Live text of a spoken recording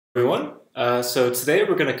Everyone. So today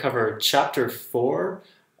we're going to cover Chapter 4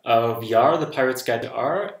 of YaRrr, the Pirate's Guide to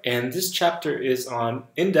R, and this chapter is on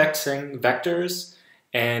indexing vectors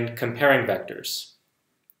and comparing vectors.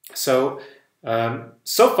 So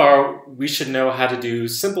far we should know how to do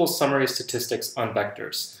simple summary statistics on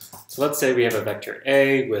vectors. So let's say we have a vector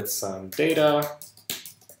A with some data,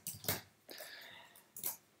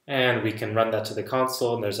 and we can run that to the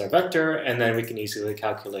console, and there's our vector, and then we can easily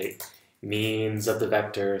calculate means of the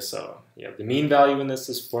vector. So the mean value in this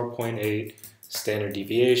is 4.8, standard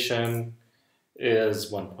deviation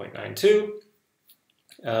is 1.92.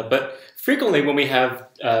 But frequently when we have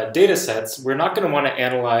data sets, we're not going to want to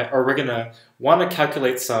analyze, or we're going to want to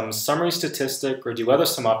calculate some summary statistic or do other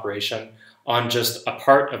sum operation on just a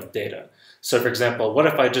part of data. So for example, what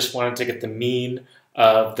if I just wanted to get the mean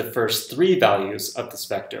of the first 3 values of this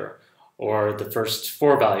vector, or the first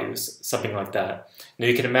 4 values, something like that. Now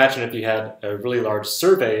you can imagine if you had a really large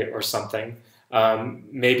survey or something,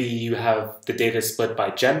 maybe you have the data split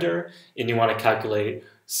by gender and you want to calculate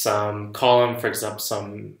some column, for example,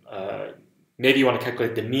 maybe you want to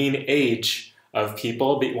calculate the mean age of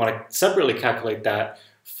people, but you want to separately calculate that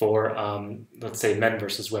for, let's say, men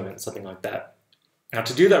versus women, something like that. Now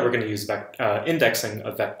to do that, we're going to use indexing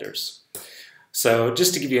of vectors. So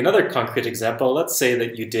just to give you another concrete example, let's say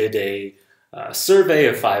that you did a survey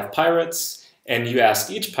of 5 pirates, and you asked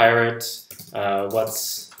each pirate,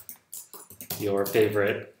 what's your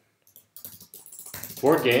favorite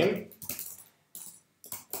board game?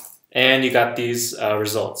 And you got these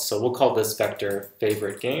results. So we'll call this vector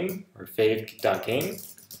favorite game, or fav.game.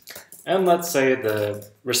 And let's say the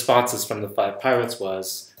responses from the 5 pirates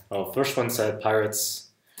was, well, first one said Pirates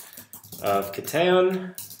of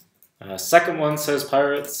Catan. Second one says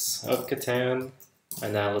Pirates of Catan,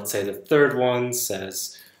 and now let's say the third one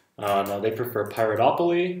says, no, they prefer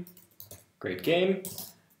Piratopoly, great game.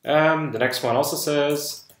 The next one also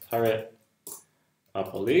says Piratopoly.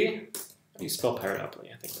 How do you spell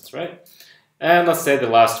Piratopoly? I think that's right. And let's say the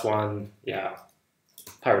last one, yeah,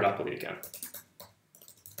 Piratopoly again.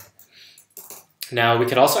 Now we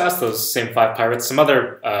could also ask those same 5 pirates some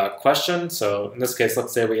other question. So in this case,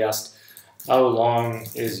 let's say we asked, how long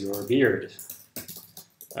is your beard?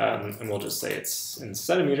 And we'll just say it's in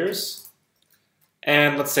centimeters.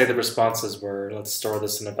 And let's say the responses were, let's store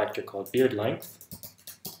this in a vector called beard length.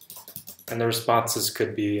 And the responses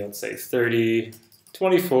could be, let's say 30,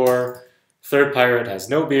 24. Third pirate has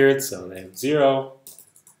no beard, so they have 0.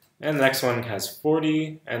 And the next one has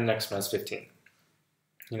 40, and the next one has 15.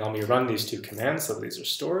 You know, let me run these 2 commands so these are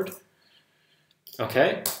stored.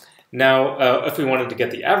 Okay. Now, if we wanted to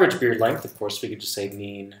get the average beard length, of course, we could just say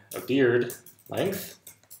mean of beard length,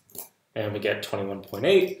 and we get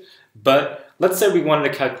 21.8. But let's say we wanted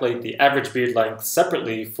to calculate the average beard length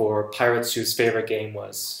separately for pirates whose favorite game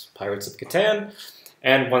was Pirates of Catan,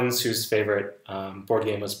 and ones whose favorite board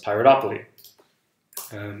game was Piratopoly.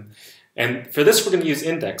 And for this, we're going to use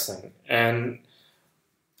indexing. And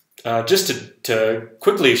just to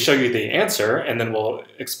quickly show you the answer, and then we'll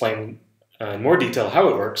explain in more detail how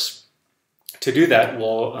it works. To do that,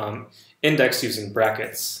 we'll index using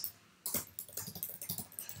brackets.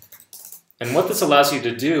 And what this allows you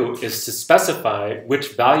to do is to specify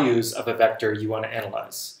which values of a vector you want to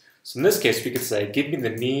analyze. So in this case, we could say, give me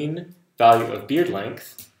the mean value of beard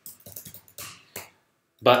length,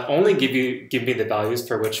 but only give me the values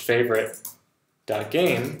for which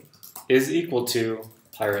favorite.game is equal to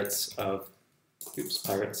Pirates of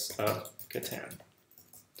Catan.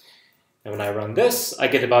 And when I run this, I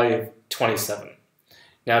get a value of 27.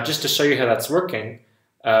 Now, just to show you how that's working,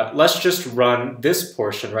 let's just run this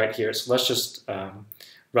portion right here. So let's just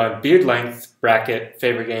run beard length bracket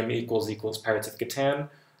favorite game equals Pirates of Catan,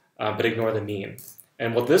 but ignore the mean.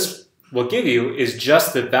 And what this will give you is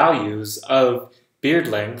just the values of beard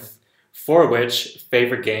length for which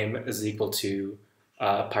favorite game is equal to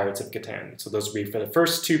Pirates of Catan. So those will be for the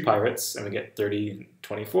first 2 pirates, and we get 30 and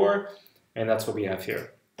 24, and that's what we have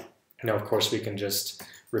here. Now, of course, we can just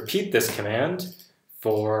repeat this command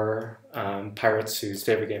for pirates whose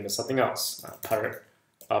favorite game is something else,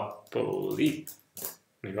 Piratopoly.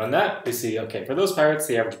 When we run that, we see, okay, for those pirates,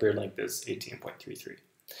 the average beard length is 18.33.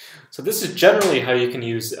 So this is generally how you can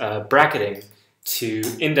use bracketing to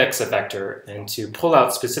index a vector and to pull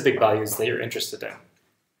out specific values that you're interested in.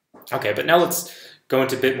 Okay, but now let's go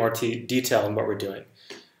into a bit more detail on what we're doing.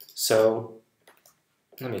 So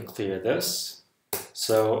let me clear this.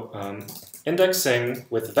 So indexing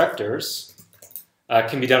with vectors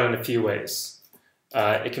can be done in a few ways.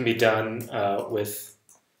 It can be done with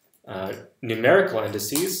numerical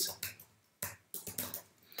indices,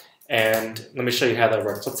 And let me show you how that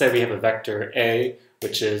works. Let's say we have a vector A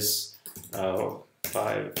which is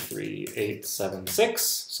 5, 3, 8, 7, 6.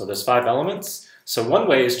 So there's 5 elements. So one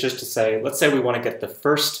way is just to say, let's say we want to get the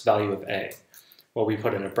first value of A. Well, we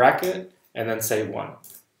put in a bracket and then say 1.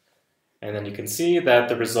 And then you can see that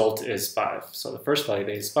the result is 5. So the first value of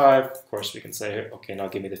A is 5. Of course, we can say, okay, now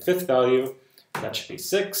give me the 5th value. That should be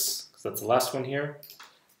 6, because that's the last one here.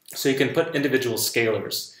 So you can put individual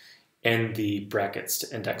scalars in the brackets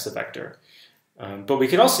to index a vector. But we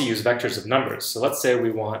can also use vectors of numbers. So let's say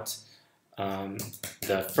we want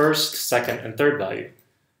the first, second, and third value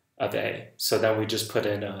of A. So then we just put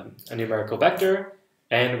in a numerical vector,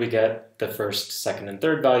 and we get the first, second, and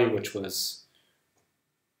third value, which was,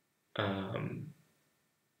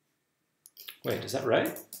 wait, is that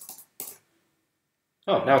right?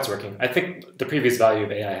 Oh, now it's working. I think the previous value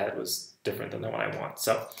of A I had was different than the one I want.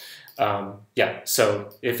 So yeah, so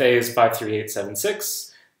if A is 5, 3, 8, 7,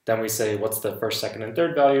 6, then we say what's the first, second, and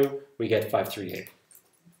third value? We get 5, 3, 8.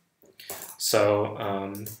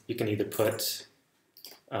 So you can either put,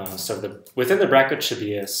 within the bracket should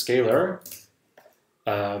be a scalar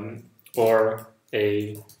or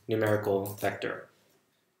a numerical vector.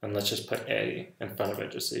 And let's just put A in front of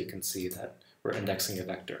it just so you can see that we're indexing a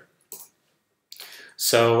vector.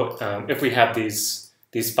 So if we have these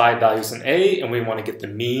 5 values in A and we want to get the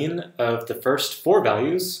mean of the first 4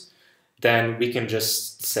 values, then we can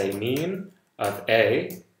just say mean of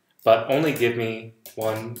A, but only give me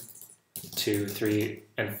 1, 2, 3,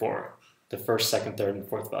 and 4, the first, second, third, and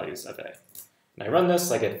fourth values of A. And I run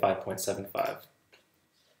this, I get 5.75.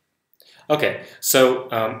 Okay,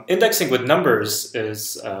 so indexing with numbers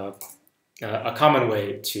is a common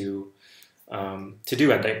way to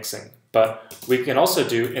do indexing, but we can also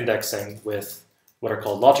do indexing with what are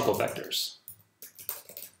called logical vectors.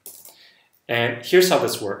 And here's how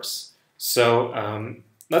this works. So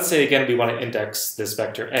let's say, again, we want to index this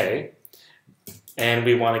vector A, and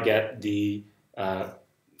we want to get the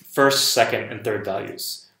first, second, and third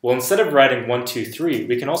values. Well, instead of writing 1, 2, 3,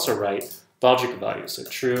 we can also write logical values. So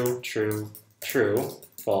true, true, true,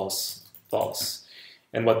 false, false.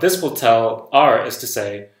 And what this will tell R is to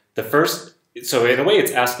say the first, so in a way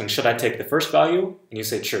it's asking, should I take the first value? And you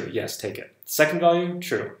say true, yes, take it. Second value,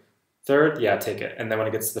 true. Third, yeah, take it. And then when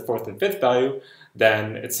it gets to the fourth and fifth value,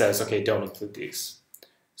 then it says, okay, don't include these.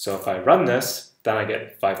 So if I run this, then I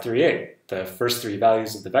get 5, 3, 8, the first 3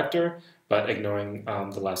 values of the vector, but ignoring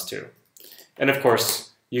the last 2. And of course,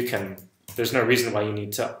 there's no reason why you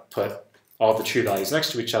need to put all the true values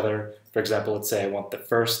next to each other. For example, let's say I want the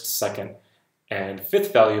first, second, and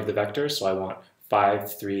fifth value of the vector, so I want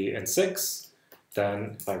 5, 3, and 6.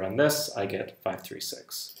 Then if I run this, I get 5, 3,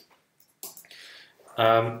 6.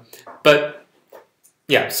 But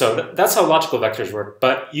yeah, so that's how logical vectors work.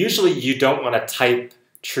 But usually you don't want to type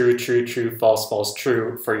true, true, true, false, false,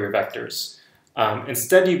 true for your vectors.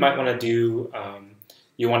 Instead, you might want to do,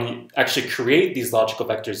 you want to actually create these logical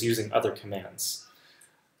vectors using other commands.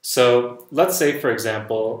 So let's say, for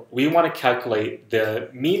example, we want to calculate the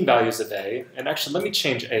mean values of A. And actually, let me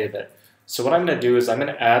change A a bit. So what I'm going to do is I'm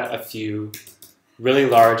going to add a few really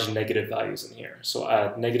large negative values in here. So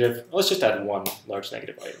add negative, let's just add one large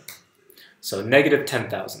negative value. So negative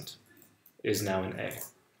 10,000 is now in A.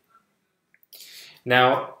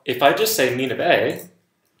 Now, if I just say mean of A,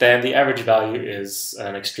 then the average value is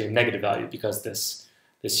an extreme negative value because this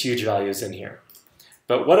huge value is in here.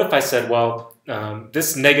 But what if I said, well,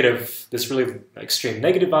 this really extreme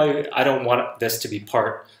negative value, I don't want this to be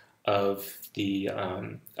part of the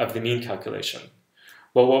mean calculation.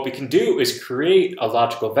 Well, what we can do is create a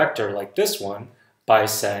logical vector like this one by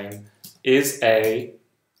saying, is A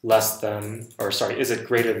less than, or sorry, is it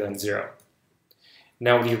greater than 0?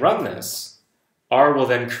 Now when you run this, R will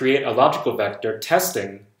then create a logical vector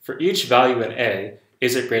testing for each value in A,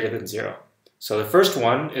 is it greater than 0? So the first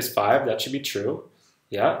one is 5, that should be true.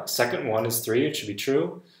 Yeah, second one is 3, it should be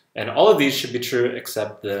true. And all of these should be true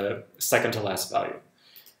except the second to last value.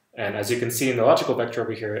 And as you can see in the logical vector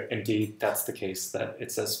over here, indeed, that's the case that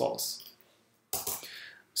it says false.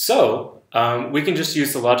 So we can just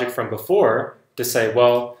use the logic from before to say,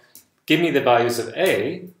 well, give me the values of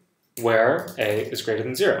A where A is greater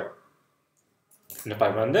than 0. And if I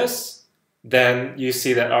run this, then you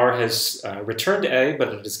see that R has returned A, but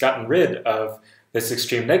it has gotten rid of this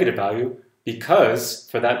extreme negative value because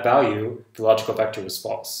for that value, the logical vector was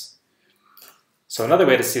false. So another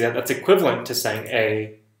way to see that, that's equivalent to saying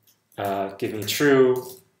A, give me true,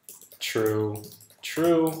 true,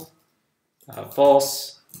 true,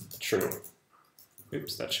 false, true.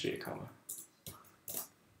 Oops, that should be a comma.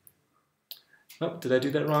 Oh, did I do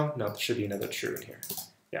that wrong? No, there should be another true in here.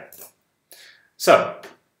 Yeah. So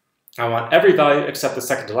I want every value except the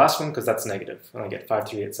second to last one because that's negative. And I get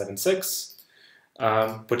 53876,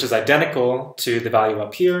 which is identical to the value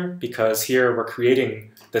up here because here we're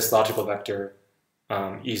creating this logical vector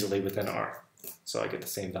easily within R. So I get the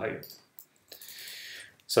same value.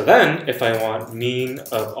 So then if I want mean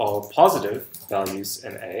of all positive values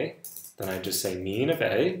in A, then I just say mean of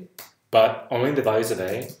A, but only the values of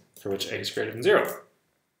A for which A is greater than 0.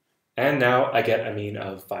 And now I get a mean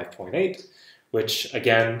of 5.8, which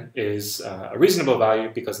again is a reasonable value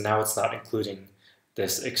because now it's not including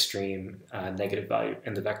this extreme negative value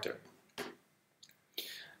in the vector.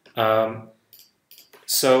 When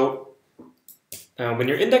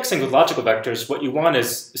you're indexing with logical vectors, what you want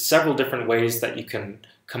is several different ways that you can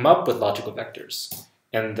come up with logical vectors.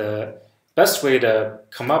 And the best way to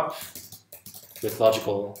come up with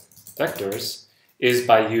logical vectors is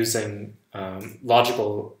by using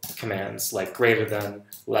logical commands like greater than,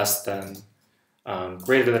 less than,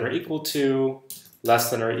 greater than or equal to, less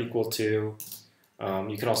than or equal to.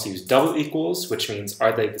 You can also use double equals, which means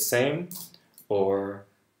are they the same, or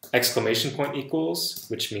exclamation point equals,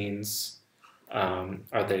 which means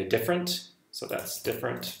are they different, so that's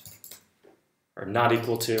different, or not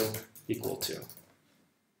equal to, equal to.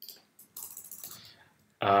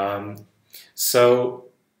 How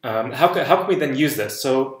can we then use this?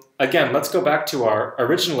 So again, let's go back to our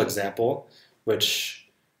original example, which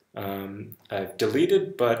I've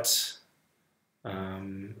deleted, but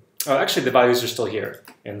oh, actually the values are still here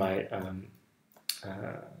in my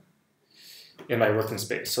working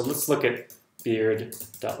space. So let's look at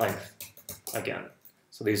beard.length again.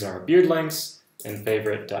 So these are our beard lengths and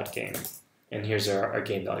favorite.game, and here's our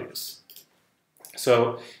game values.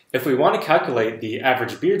 So if we want to calculate the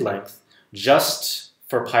average beard length just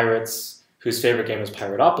for pirates whose favorite game is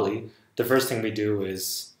Piratopoly, the first thing we do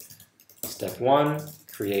is step 1,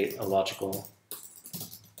 create a logical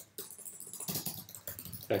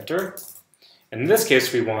vector. And in this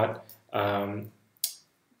case, we want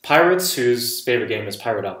pirates whose favorite game is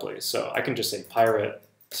Piratopoly. So I can just say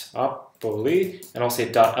Piratopoly, and I'll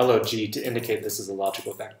say .log to indicate this is a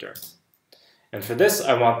logical vector. And for this,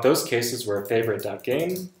 I want those cases where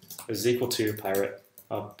favorite.game is equal to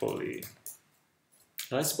Piratopoly.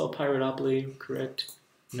 Did I spell Piratopoly correct?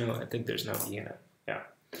 No, I think there's no E in it. Yeah.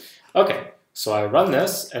 Okay, so I run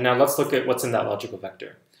this, and now let's look at what's in that logical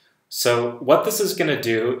vector. So what this is going to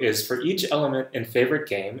do is for each element in favorite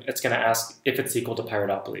game, it's going to ask if it's equal to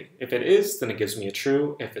Piratopoly. If it is, then it gives me a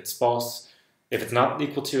true. If it's false, if it's not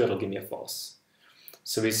equal to, it'll give me a false.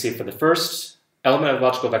 So we see for the first element of the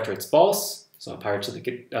logical vector, it's false. So Pirates of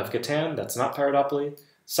Catan, that's not Piratopoly.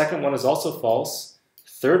 Second one is also false.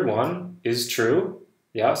 Third one is true.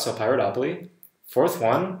 Yeah, so Piratopoly. Fourth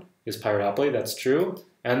one is Piratopoly, that's true.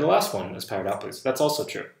 And the last one is Piratopoly, so that's also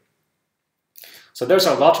true. So there's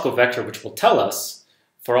our logical vector, which will tell us,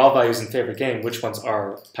 for all values in favorite game, which ones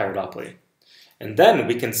are Piratopoly. And then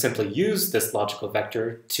we can simply use this logical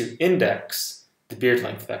vector to index the beard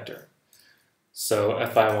length vector. So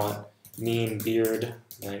if I want mean beard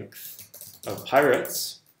length of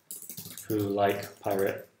pirates who like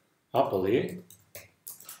Piratopoly,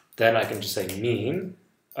 then I can just say mean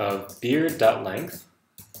of beard.length,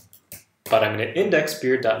 but I'm going to index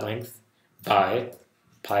beard.length by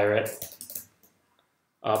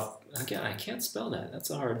again, I can't spell that. That's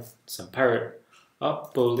hard. So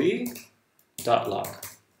Piratopoly.log.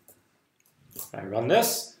 I run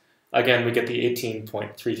this. Again, we get the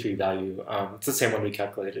 18.33 value. It's the same one we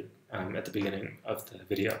calculated at the beginning of the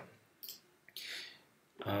video.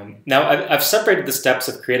 Now, I've separated the steps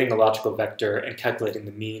of creating a logical vector and calculating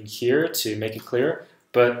the mean here to make it clear,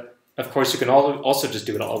 but of course you can also just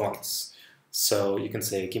do it all at once. So you can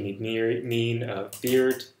say, give me mean of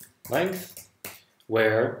beard length,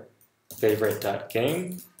 where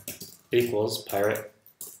favorite.game equals Piratopoly.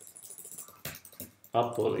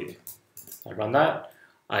 I run that.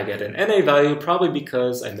 I get an NA value, probably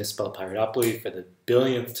because I misspelled Piratopoly for the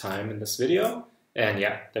billionth time in this video. And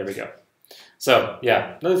yeah, there we go. So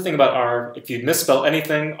yeah, another thing about R, if you misspell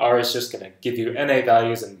anything, R is just going to give you NA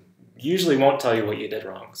values and usually won't tell you what you did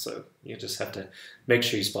wrong. So you just have to make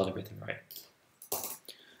sure you spelled everything right.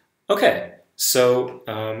 Okay, so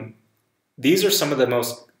these are some of the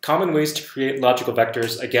most common ways to create logical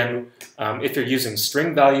vectors. Again, if you're using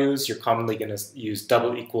string values, you're commonly going to use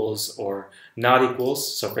double equals or not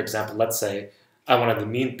equals. So for example, let's say I wanted the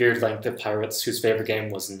mean beard length of pirates whose favorite game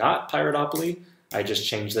was not Piratopoly. I just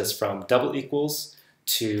changed this from double equals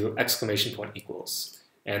to exclamation point equals.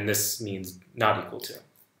 And this means not equal to.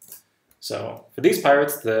 So for these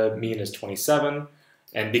pirates, the mean is 27.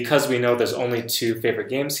 And because we know there's only 2 favorite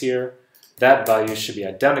games here, that value should be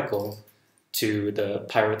identical to the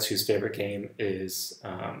pirates whose favorite game is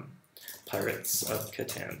Pirates of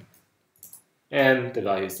Catan. And the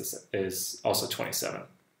value is also 27.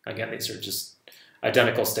 Again, these are just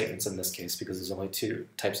identical statements in this case because there's only two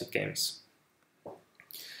types of games.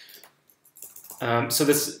 So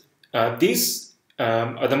these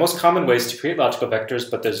are the most common ways to create logical vectors,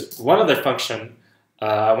 but there's one other function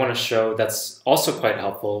I want to show that's also quite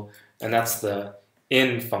helpful, and that's the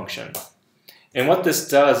in function. And what this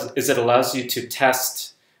does is it allows you to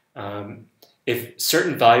test if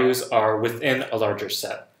certain values are within a larger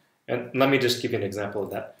set. And let me just give you an example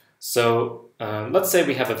of that. So let's say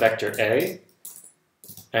we have a vector A,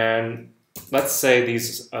 and let's say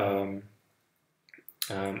these are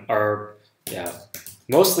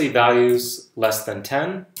mostly values less than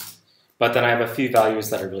 10, but then I have a few values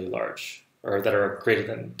that are really large, or that are greater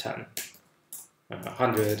than 10.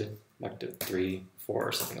 100, like 3, 4,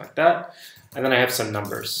 or something like that. And then I have some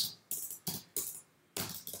numbers.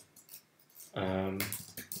 And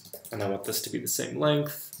I want this to be the same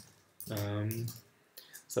length.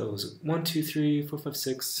 So it was 1, 2, 3, 4, 5,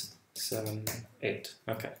 6, 7, 8.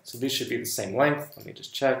 Okay, so these should be the same length. Let me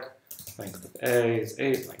just check. Length of A is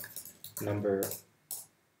 8. Length number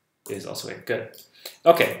is also 8. Good.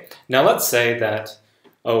 Okay, now let's say that,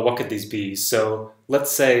 oh, what could these be? So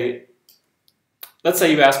let's say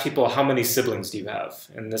you ask people, how many siblings do you have?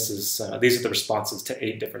 And this is these are the responses to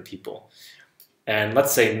 8 different people. And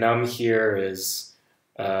let's say num here is,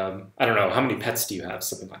 I don't know, how many pets do you have?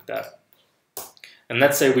 Something like that. And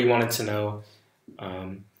let's say we wanted to know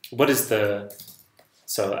what is the,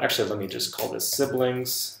 so actually let me just call this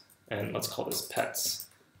siblings, and let's call this pets.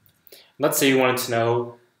 Let's say you wanted to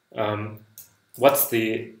know what's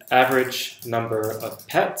the average number of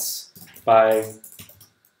pets by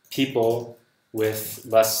people with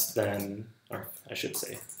less than, or I should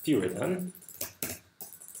say fewer than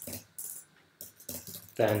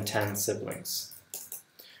 10 siblings.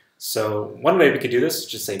 So one way we could do this is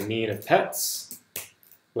just say mean of pets,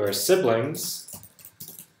 where siblings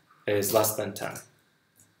is less than 10.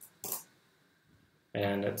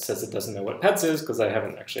 And it says it doesn't know what pets is because I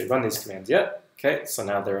haven't actually run these commands yet. Okay, so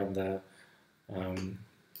now they're in the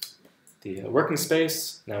working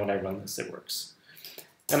space. Now when I run this, it works.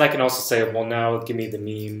 And I can also say, well, now give me the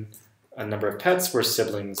mean number of pets where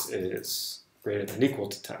siblings is greater than or equal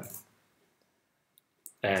to 10.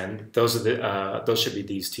 And those are those should be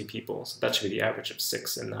these two people. So that should be the average of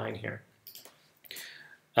 6 and 9 here.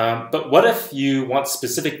 But what if you want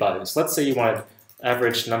specific values? Let's say you wanted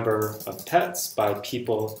average number of pets by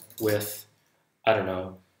people with, I don't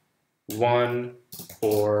know, 1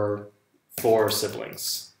 or 4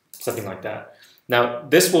 siblings, something like that. Now,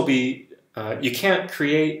 this will be, you can't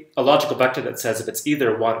create a logical vector that says if it's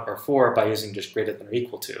either 1 or 4 by using just greater than or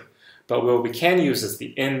equal to. But what we can use is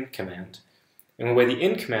the in command. And the way the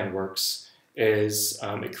in command works is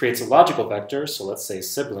it creates a logical vector, so let's say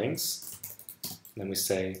siblings, and then we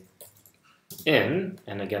say in,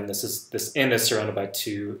 and again this in is surrounded by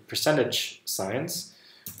 2 percentage signs,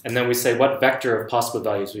 and then we say what vector of possible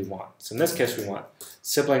values we want. So in this case we want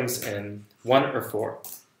siblings in 1 or 4.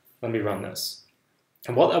 Let me run this.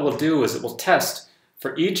 And what that will do is it will test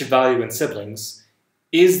for each value in siblings,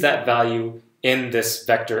 is that value in this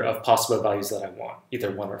vector of possible values that I want, either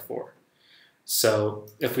 1 or 4. So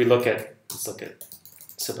if we look at, let's look at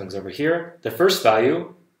siblings over here, the first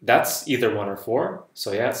value, that's either 1 or 4,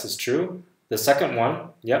 so yeah, this is true. The second one,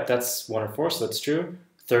 yep, that's 1 or 4, so that's true.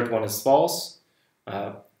 Third one is false.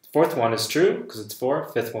 Fourth one is true, because it's 4.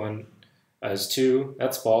 Fifth one is 2,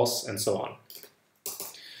 that's false, and so on.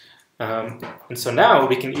 And so now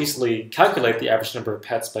we can easily calculate the average number of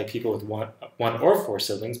pets by people with one or 4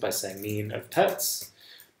 siblings by saying mean of pets,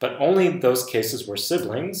 but only in those cases where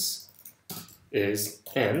siblings is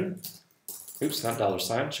in, oops, not dollar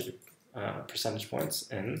sign, should be percentage points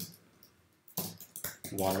in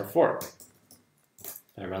 1 or 4. If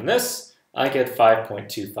I run this, I get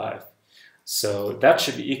 5.25. So that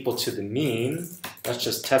should be equal to the mean. Let's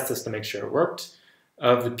just test this to make sure it worked.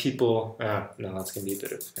 Of the people, no, that's going to be a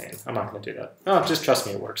bit of a pain. I'm not going to do that. Oh, just trust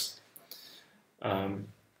me, it works.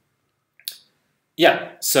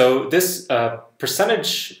 Yeah, so this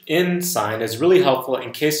percentage in sign is really helpful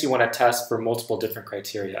in case you want to test for multiple different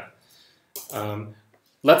criteria.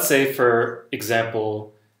 Let's say, for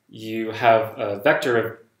example, you have a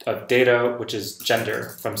vector of data which is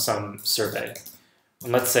gender from some survey.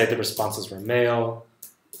 And let's say the responses were male,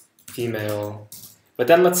 female, but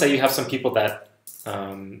then let's say you have some people that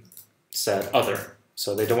said other,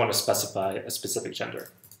 so they don't want to specify a specific gender.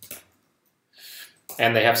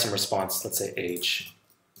 And they have some response, let's say age,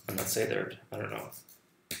 and let's say they're, I don't know,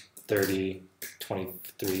 30,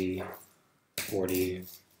 23, 40,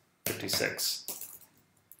 56.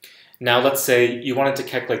 Now let's say you wanted to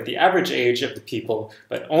calculate the average age of the people,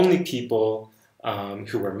 but only people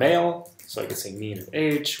who were male. So I could say mean of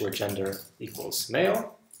age, where gender equals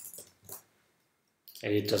male.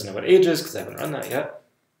 It doesn't know what age is because I haven't run that yet.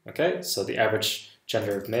 Okay, so the average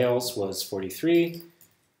gender of males was 43.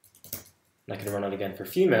 And I can run it again for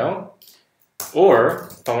female. Or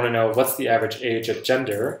if I want to know what's the average age of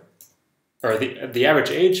gender, or the average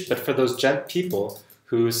age, but for those people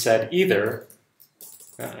who said either,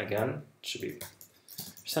 again, should be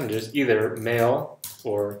percentages, either male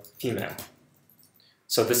or female.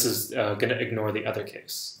 So this is going to ignore the other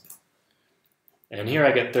case. And here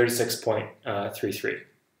I get 36.33.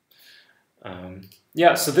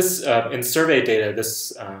 Yeah, so this, in survey data,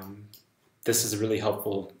 this is a really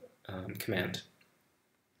helpful command.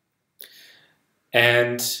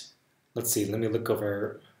 And let's see, let me look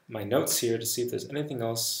over my notes here to see if there's anything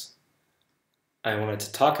else I wanted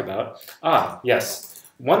to talk about. Ah, yes.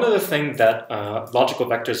 One other thing that logical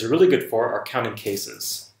vectors are really good for are counting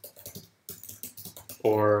cases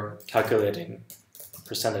or calculating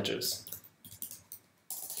percentages.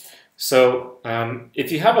 So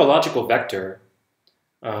if you have a logical vector,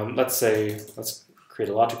 let's create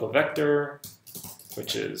a logical vector,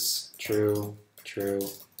 which is true, true,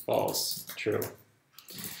 false, true.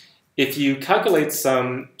 If you calculate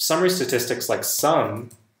some summary statistics like sum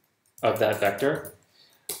of that vector,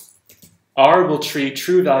 R will treat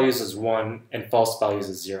true values as 1 and false values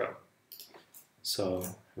as 0. So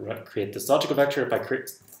create this logical vector. If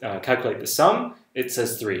I calculate the sum, it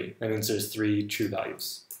says 3. That means there's 3 true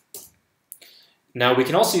values. Now we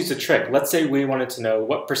can also use a trick. Let's say we wanted to know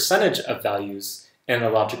what percentage of values in a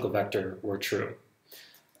logical vector were true.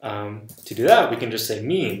 To do that, we can just say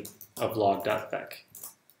mean of log.vec.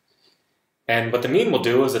 And what the mean will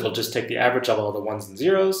do is it'll just take the average of all the 1s and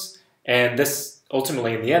 0s, and this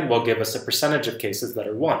ultimately in the end will give us a percentage of cases that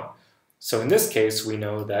are 1. So in this case, we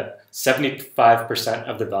know that 75%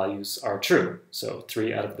 of the values are true, so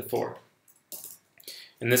 3 out of the 4.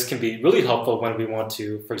 And this can be really helpful when we want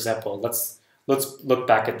to, for example, let's look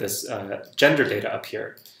back at this gender data up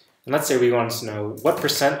here. And let's say we wanted to know what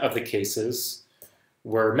percent of the cases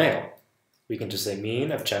were male. We can just say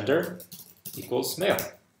mean of gender equals male.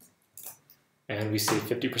 And we see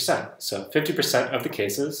 50%. So 50% of the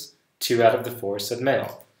cases, 2 out of the 4 said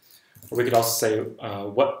male. Or we could also say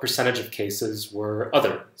what percentage of cases were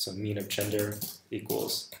other. So mean of gender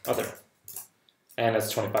equals other. And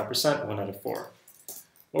that's 25%, 1 out of 4.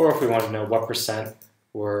 Or if we want to know what percent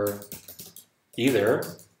were either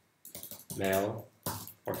male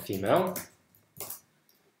or female,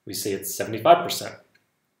 we say it's 75%.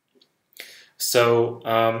 So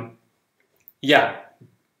yeah,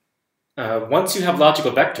 once you have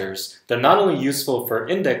logical vectors, they're not only useful for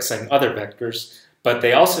indexing other vectors, but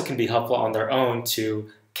they also can be helpful on their own to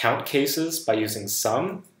count cases by using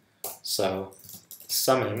sum. So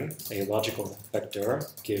summing a logical vector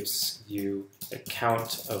gives you a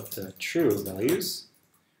count of the true values.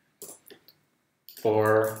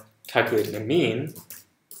 Or calculating a mean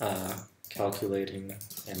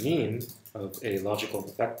of a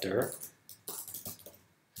logical vector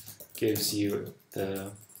gives you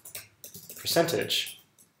the percentage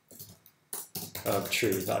of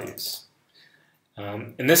true values.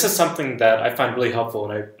 And this is something that I find really helpful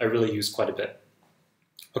and I really use quite a bit.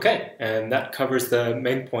 Okay, and that covers the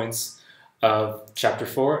main points of Chapter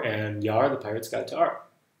 4 and YaRrr, the Pirate's Guide to R.